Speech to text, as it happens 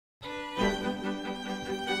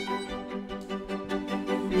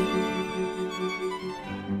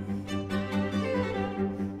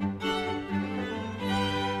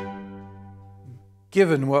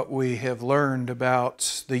Given what we have learned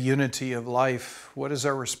about the unity of life, what is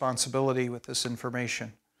our responsibility with this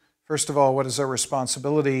information? First of all, what is our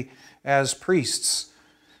responsibility as priests?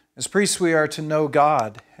 As priests, we are to know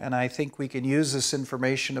God, and I think we can use this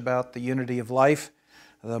information about the unity of life,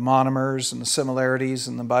 the monomers and the similarities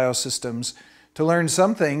and the biosystems to learn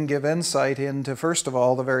something, give insight into, first of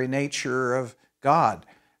all, the very nature of God,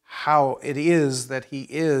 how it is that He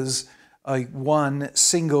is a one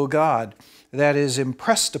single God that is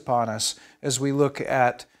impressed upon us as we look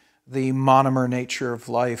at the monomer nature of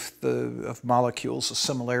life, of molecules, the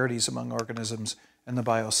similarities among organisms, and the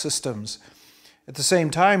biosystems. At the same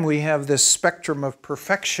time, we have this spectrum of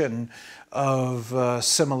perfection of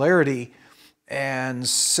similarity and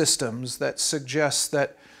systems that suggests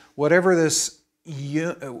that whatever this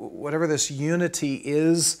unity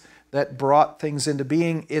is that brought things into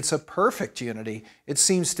being, it's a perfect unity. It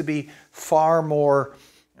seems to be far more,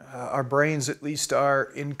 our brains at least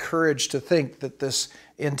are encouraged to think that this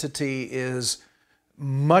entity is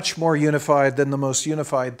much more unified than the most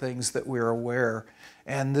unified things that we're aware.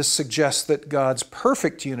 And this suggests that God's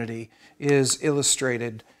perfect unity is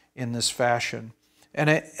illustrated in this fashion.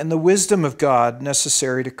 And the wisdom of God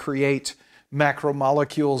necessary to create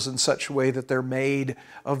macromolecules in such a way that they're made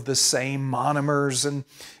of the same monomers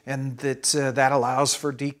and that allows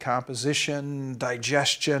for decomposition,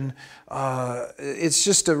 digestion. It's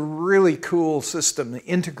just a really cool system, the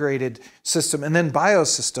integrated system. And then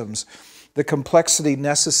biosystems, the complexity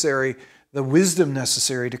necessary, the wisdom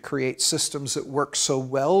necessary to create systems that work so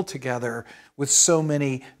well together with so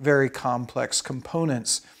many very complex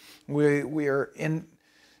components. We're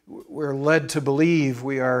led to believe,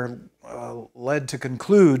 we are led to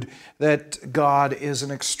conclude that God is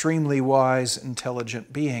an extremely wise,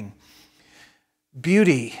 intelligent being.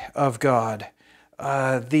 Beauty of God,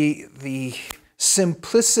 the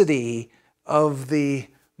simplicity of the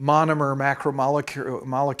monomer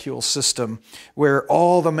macromolecule system, where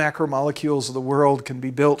all the macromolecules of the world can be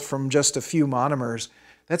built from just a few monomers.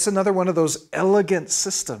 That's another one of those elegant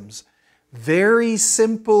systems. Very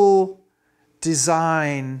simple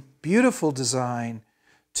design, beautiful design,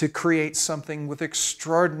 to create something with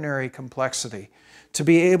extraordinary complexity, to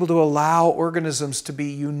be able to allow organisms to be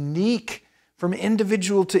unique from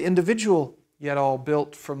individual to individual, yet all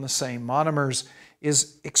built from the same monomers,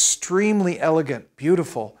 is extremely elegant,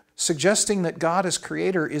 beautiful, suggesting that God as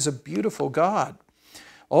creator is a beautiful God.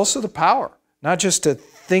 Also the power, not just to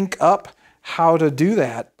think up how to do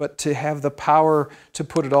that, but to have the power to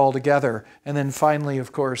put it all together. And then finally,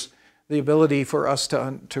 of course, the ability for us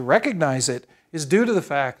to recognize it is due to the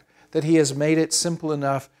fact that He has made it simple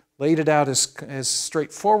enough, laid it out as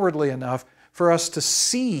straightforwardly enough for us to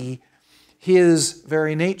see His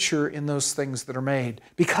very nature in those things that are made,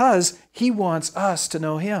 because He wants us to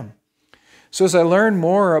know Him. So as I learn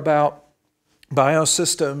more about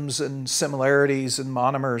biosystems and similarities and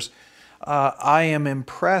monomers, I am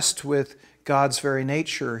impressed with God's very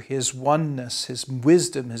nature, His oneness, His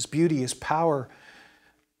wisdom, His beauty, His power,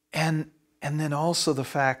 and then also the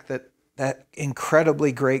fact that that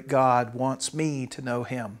incredibly great God wants me to know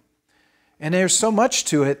Him. And there's so much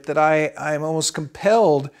to it that I'm almost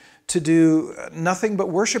compelled to do nothing but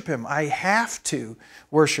worship Him. I have to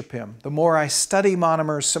worship Him. The more I study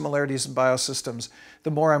monomers, similarities, and biosystems,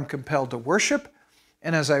 the more I'm compelled to worship.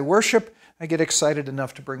 And as I worship, I get excited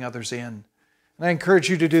enough to bring others in. And I encourage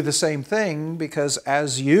you to do the same thing, because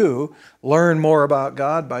as you learn more about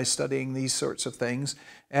God by studying these sorts of things,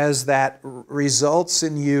 as that results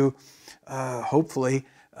in you, hopefully,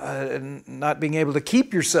 not being able to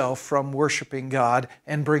keep yourself from worshiping God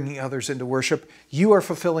and bringing others into worship, you are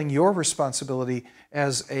fulfilling your responsibility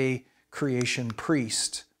as a creation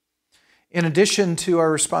priest. In addition to our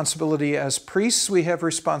responsibility as priests, we have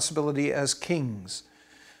responsibility as kings.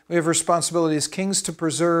 We have responsibility as kings to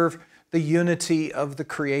preserve the unity of the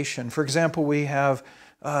creation. For example, we have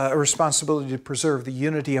a responsibility to preserve the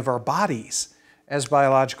unity of our bodies as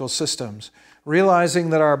biological systems, realizing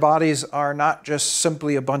that our bodies are not just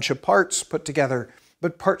simply a bunch of parts put together,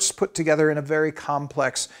 but parts put together in a very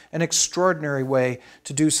complex and extraordinary way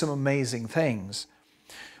to do some amazing things.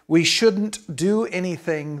 We shouldn't do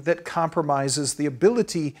anything that compromises the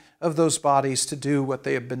ability of those bodies to do what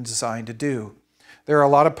they have been designed to do. There are a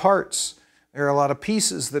lot of parts, there are a lot of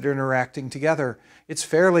pieces that are interacting together. It's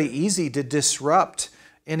fairly easy to disrupt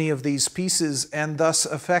any of these pieces and thus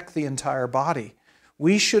affect the entire body.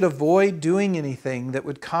 We should avoid doing anything that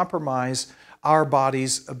would compromise our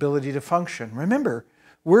body's ability to function. Remember,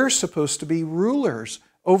 we're supposed to be rulers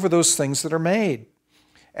over those things that are made.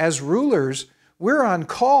 As rulers, we're on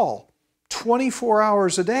call 24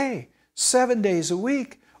 hours a day, 7 days a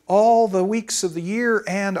week, all the weeks of the year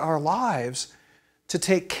and our lives to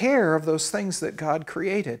take care of those things that God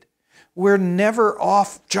created. We're never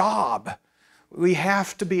off job. We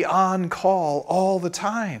have to be on call all the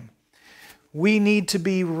time. We need to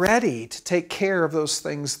be ready to take care of those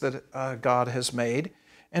things that God has made,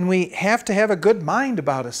 and we have to have a good mind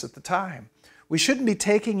about us at the time. We shouldn't be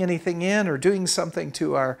taking anything in or doing something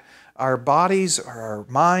to our bodies or our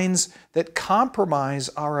minds that compromise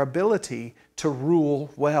our ability to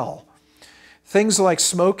rule well. Things like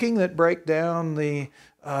smoking that break down the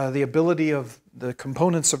ability of the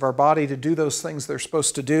components of our body to do those things they're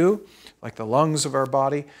supposed to do, like the lungs of our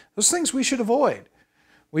body, those things we should avoid.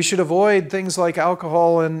 We should avoid things like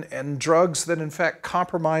alcohol and drugs that in fact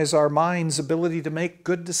compromise our mind's ability to make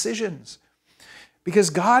good decisions.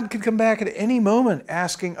 Because God could come back at any moment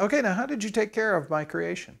asking, okay, now how did you take care of my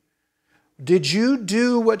creation? Did you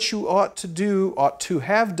do what you ought to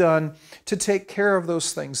have done to take care of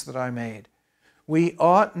those things that I made? We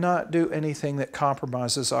ought not do anything that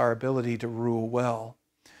compromises our ability to rule well.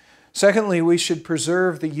 Secondly, we should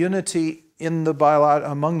preserve the unity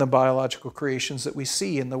among the biological creations that we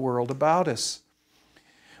see in the world about us.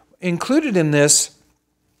 Included in this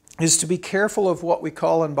is to be careful of what we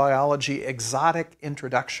call in biology exotic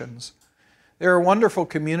introductions. There are wonderful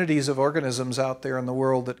communities of organisms out there in the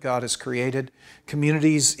world that God has created,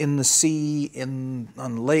 communities in the sea,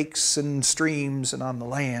 on lakes and streams, and on the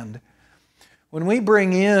land. When we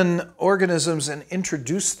bring in organisms and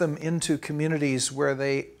introduce them into communities where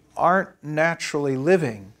they aren't naturally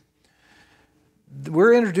living,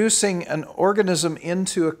 we're introducing an organism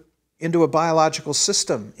into a biological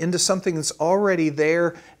system, into something that's already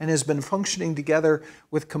there and has been functioning together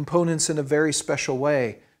with components in a very special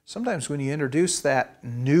way. Sometimes when you introduce that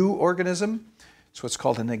new organism, it's what's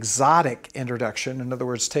called an exotic introduction. In other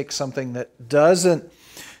words, take something that doesn't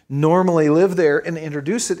normally live there and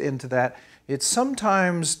introduce it into that. It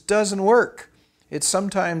sometimes doesn't work. It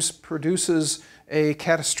sometimes produces a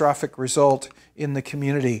catastrophic result in the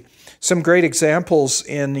community. Some great examples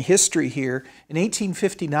in history here. In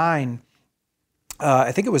 1859,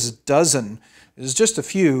 I think it was a dozen, it was just a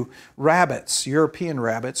few, rabbits, European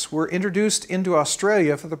rabbits, were introduced into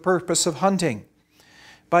Australia for the purpose of hunting.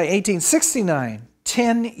 By 1869,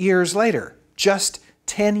 10 years later, just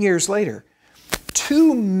 10 years later,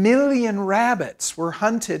 2 million rabbits were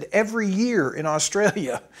hunted every year in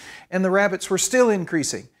Australia, and the rabbits were still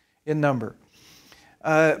increasing in number.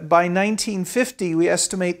 By 1950, we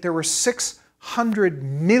estimate there were 600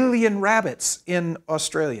 million rabbits in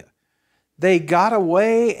Australia. They got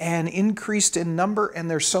away and increased in number, and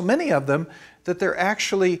there's so many of them that they're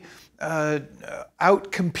actually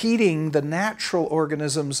out-competing the natural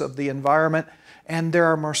organisms of the environment, and there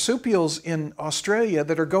are marsupials in Australia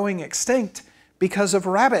that are going extinct because of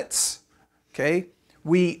rabbits. Okay?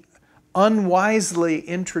 We unwisely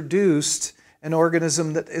introduced an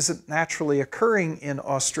organism that isn't naturally occurring in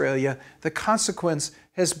Australia. The consequence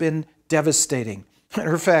has been devastating.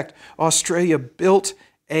 Matter of fact, Australia built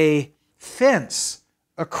a fence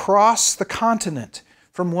across the continent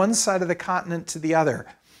from one side of the continent to the other.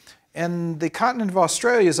 And the continent of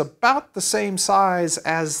Australia is about the same size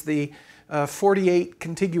as the 48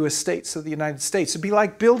 contiguous states of the United States. It'd be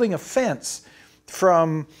like building a fence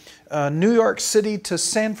from New York City to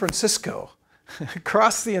San Francisco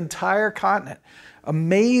across the entire continent.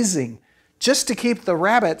 Amazing. Just to keep the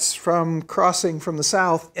rabbits from crossing from the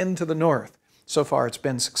south into the north. So far it's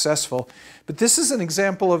been successful. But this is an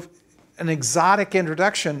example of an exotic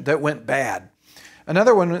introduction that went bad.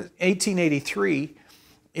 Another one, 1883,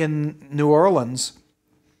 in New Orleans,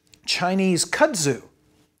 Chinese kudzu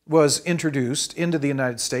was introduced into the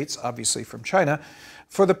United States, obviously from China,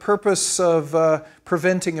 for the purpose of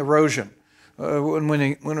preventing erosion. When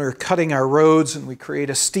we're cutting our roads and we create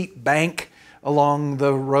a steep bank along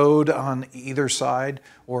the road on either side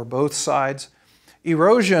or both sides,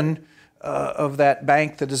 erosion of that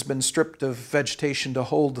bank that has been stripped of vegetation to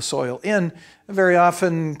hold the soil in very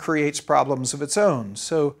often creates problems of its own.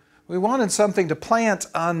 So we wanted something to plant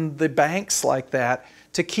on the banks like that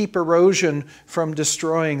to keep erosion from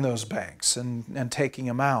destroying those banks and taking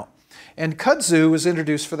them out. And kudzu was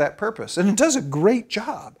introduced for that purpose, and it does a great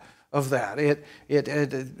job of that.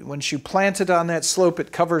 Once you plant it on that slope,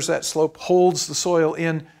 it covers that slope, holds the soil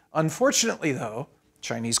in. Unfortunately, though,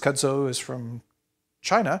 Chinese kudzu is from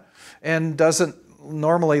China and doesn't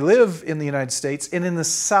normally live in the United States. And in the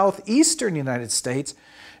southeastern United States,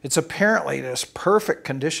 it's apparently just perfect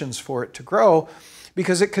conditions for it to grow,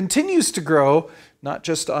 because it continues to grow, not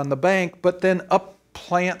just on the bank, but then up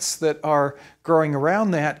plants that are growing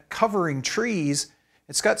around that, covering trees.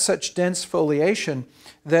 It's got such dense foliation,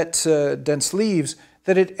 that dense leaves,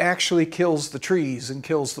 that it actually kills the trees and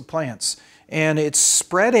kills the plants. And it's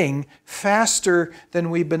spreading faster than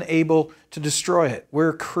we've been able to destroy it.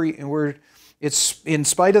 It's in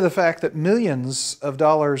spite of the fact that millions of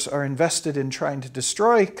dollars are invested in trying to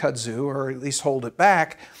destroy kudzu, or at least hold it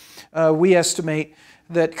back, we estimate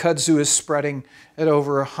that kudzu is spreading at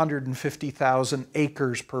over 150,000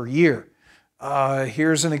 acres per year.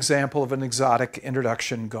 Here's an example of an exotic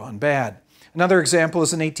introduction gone bad. Another example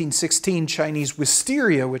is in 1816, Chinese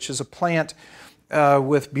wisteria, which is a plant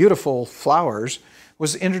with beautiful flowers,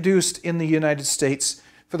 was introduced in the United States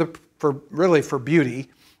really for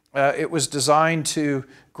beauty. It was designed to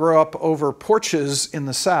grow up over porches in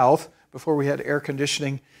the South before we had air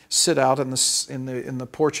conditioning, sit out in the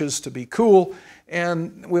porches to be cool.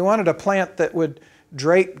 And we wanted a plant that would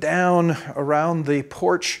drape down around the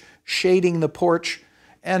porch, shading the porch.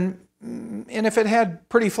 And if it had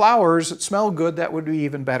pretty flowers that smelled good, that would be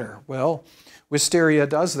even better. Well, wisteria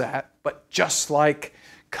does that, but just like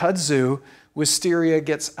kudzu, wisteria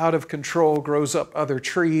gets out of control, grows up other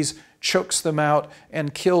trees, chokes them out,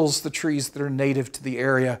 and kills the trees that are native to the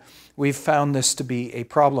area. We've found this to be a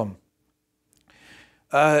problem.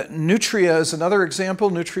 Nutria is another example.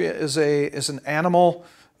 Nutria is an animal.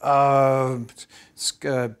 It's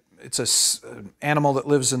an animal that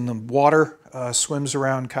lives in the water, swims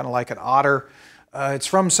around kind of like an otter. It's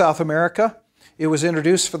from South America. It was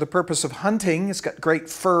introduced for the purpose of hunting. It's got great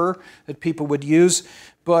fur that people would use,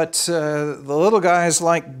 but the little guys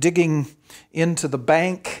like digging into the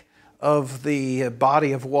bank of the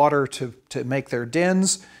body of water to make their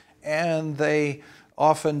dens, and they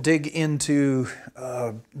often dig into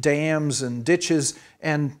dams and ditches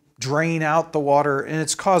and drain out the water, and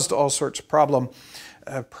it's caused all sorts of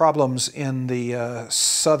problems in the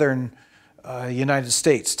southern United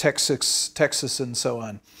States, Texas and so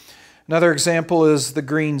on. Another example is the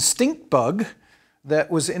green stink bug that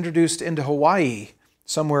was introduced into Hawaii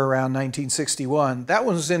somewhere around 1961. That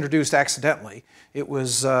one was introduced accidentally. It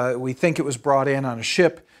was, we think it was brought in on a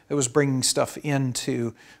ship that was bringing stuff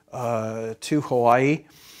into to Hawaii,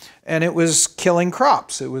 and it was killing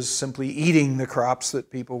crops. It was simply eating the crops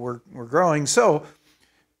that people were growing. So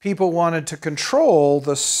people wanted to control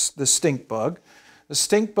the stink bug. The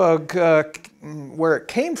stink bug, where it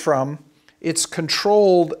came from, it's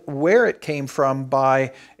controlled where it came from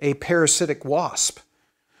by a parasitic wasp.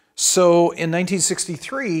 So in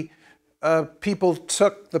 1963, people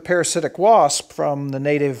took the parasitic wasp from the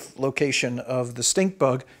native location of the stink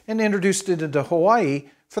bug and introduced it into Hawaii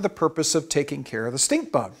for the purpose of taking care of the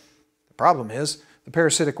stink bug. The problem is the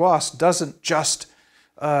parasitic wasp doesn't just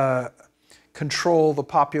control the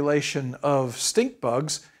population of stink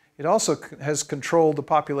bugs. It also has controlled the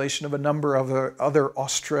population of a number of other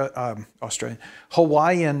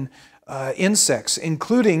Hawaiian insects,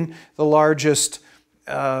 including the largest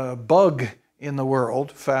bug in the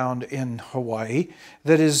world found in Hawaii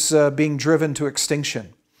that is being driven to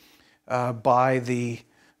extinction by the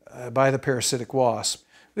parasitic wasp.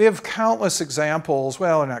 We have countless examples,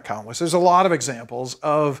 well, not countless, there's a lot of examples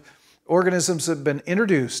of organisms that have been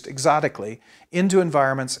introduced exotically into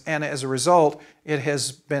environments, and as a result, it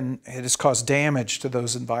has caused damage to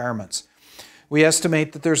those environments. We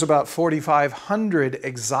estimate that there's about 4,500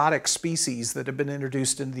 exotic species that have been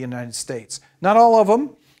introduced into the United States. Not all of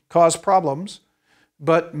them cause problems,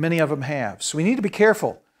 but many of them have. So we need to be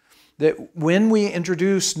careful that when we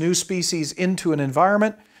introduce new species into an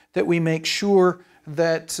environment, that we make sure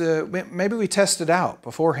that maybe we test it out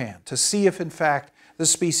beforehand to see if in fact the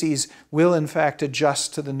species will in fact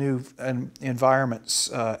adjust to the new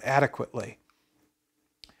environments adequately.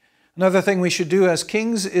 Another thing we should do as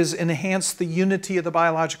kings is enhance the unity of the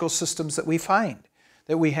biological systems that we find,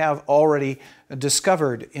 that we have already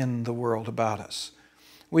discovered in the world about us.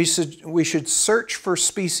 We should search for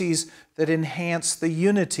species that enhance the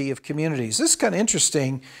unity of communities. This is kind of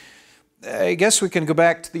interesting. I guess we can go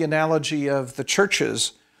back to the analogy of the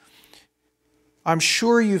churches. I'm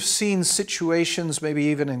sure you've seen situations, maybe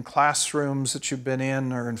even in classrooms that you've been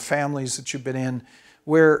in or in families that you've been in,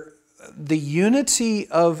 where the unity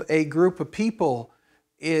of a group of people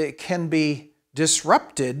can be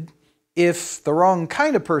disrupted if the wrong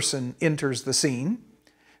kind of person enters the scene,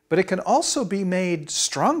 but it can also be made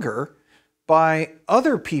stronger by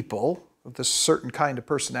other people with a certain kind of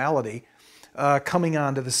personality coming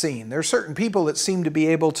onto the scene. There are certain people that seem to be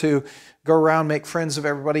able to go around, make friends of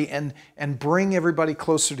everybody, and bring everybody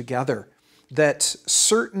closer together. That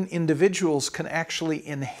certain individuals can actually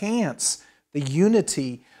enhance the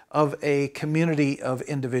unity of a community of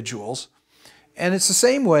individuals. And it's the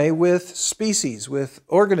same way with species, with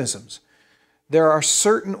organisms. There are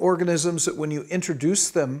certain organisms that when you introduce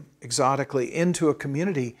them exotically into a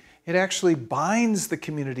community, it actually binds the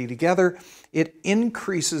community together. It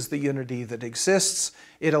increases the unity that exists.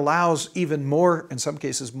 It allows even more, in some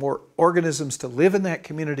cases, more organisms to live in that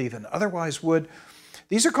community than otherwise would.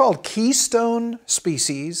 These are called keystone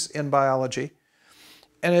species in biology.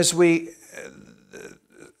 And as we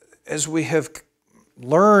have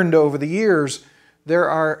learned over the years, there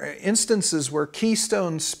are instances where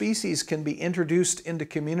keystone species can be introduced into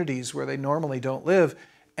communities where they normally don't live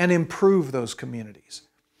and improve those communities.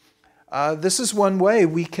 This is one way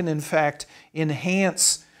we can, in fact,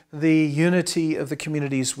 enhance the unity of the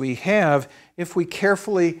communities we have if we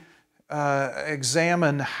carefully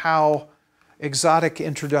examine how exotic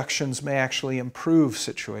introductions may actually improve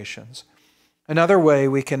situations. Another way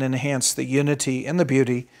we can enhance the unity and the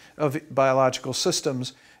beauty of biological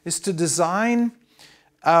systems is to design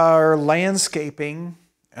our landscaping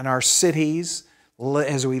and our cities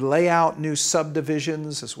as we lay out new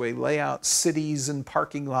subdivisions, as we lay out cities and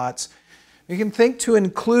parking lots. You can think to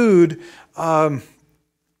include parks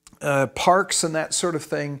and that sort of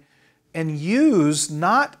thing and use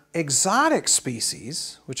not exotic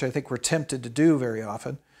species, which I think we're tempted to do very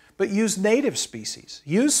often, but use native species.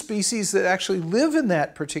 Use species that actually live in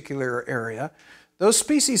that particular area. Those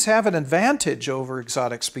species have an advantage over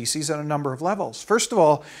exotic species on a number of levels. First of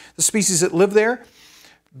all, the species that live there,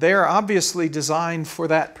 they're obviously designed for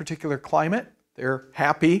that particular climate. They're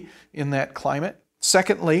happy in that climate.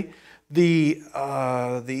 Secondly, the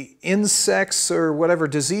insects or whatever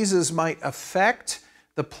diseases might affect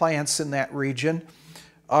the plants in that region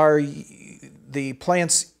the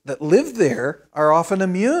plants that live there are often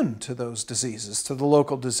immune to those diseases, to the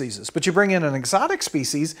local diseases. But you bring in an exotic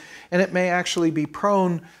species and it may actually be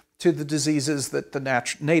prone to the diseases that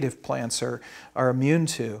the native plants are immune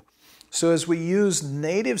to. So as we use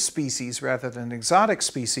native species rather than exotic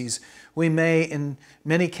species, we may in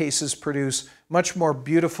many cases produce much more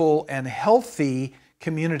beautiful and healthy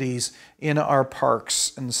communities in our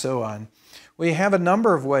parks and so on. We have a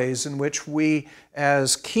number of ways in which we,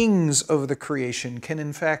 as kings of the creation, can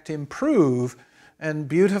in fact improve and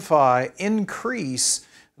beautify, increase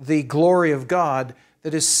the glory of God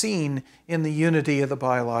that is seen in the unity of the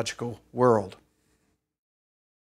biological world.